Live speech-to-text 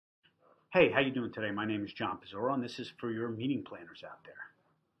Hey, how you doing today? My name is John Pizzuro, and this is for your meeting planners out there.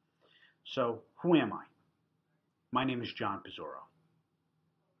 So, who am I? My name is John Pizzuro.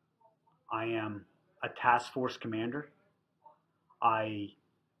 I am a task force commander. I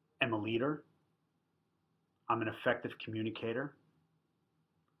am a leader. I'm an effective communicator.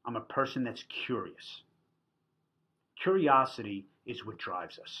 I'm a person that's curious. Curiosity is what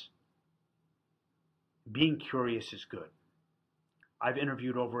drives us. Being curious is good. I've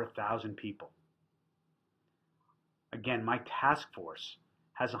interviewed over 1,000 people. Again, my task force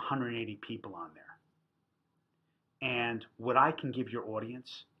has 180 people on there. And what I can give your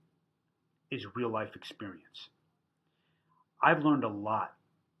audience is real life experience. I've learned a lot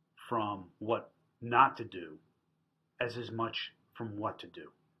from what not to do as much from what to do.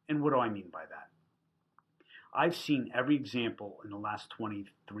 And what do I mean by that? I've seen every example in the last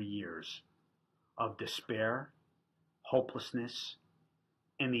 23 years of despair, hopelessness,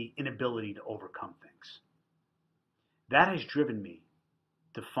 and the inability to overcome things. That has driven me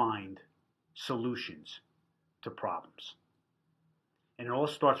to find solutions to problems. And it all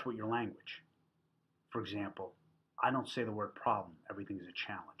starts with your language. For example, I don't say the word problem, everything is a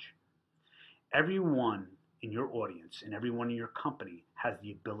challenge. Everyone in your audience and everyone in your company has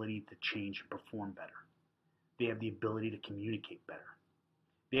the ability to change and perform better. They have the ability to communicate better.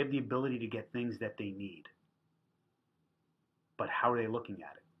 They have the ability to get things that they need. But how are they looking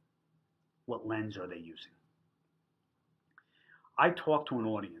at it? What lens are they using? I talk to an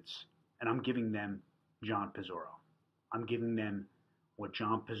audience and I'm giving them John Pizzuro. I'm giving them what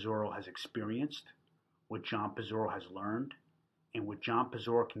John Pizzuro has experienced, what John Pizzuro has learned, and what John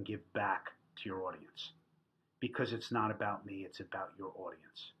Pizzuro can give back to your audience. Because it's not about me, it's about your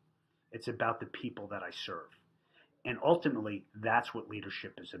audience. It's about the people that I serve. And ultimately, that's what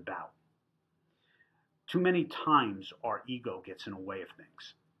leadership is about. Too many times our ego gets in the way of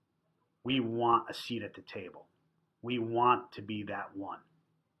things. We want a seat at the table. We want to be that one.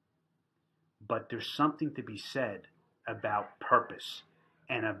 But there's something to be said about purpose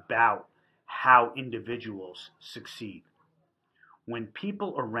and about how individuals succeed. When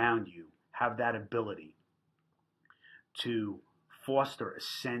people around you have that ability to foster a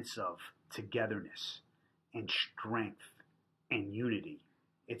sense of togetherness and strength and unity,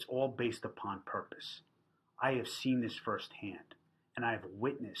 it's all based upon purpose. I have seen this firsthand, and I have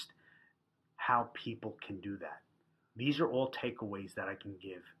witnessed how people can do that. These are all takeaways that I can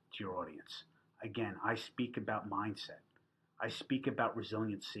give to your audience. Again, I speak about mindset. I speak about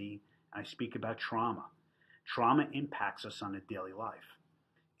resiliency. I speak about trauma. Trauma impacts us on a daily life.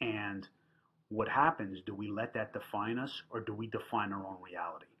 And what happens, do we let that define us or do we define our own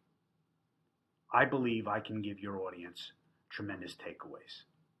reality? I believe I can give your audience tremendous takeaways.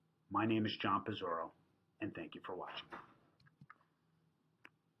 My name is John Pizzuro, and thank you for watching.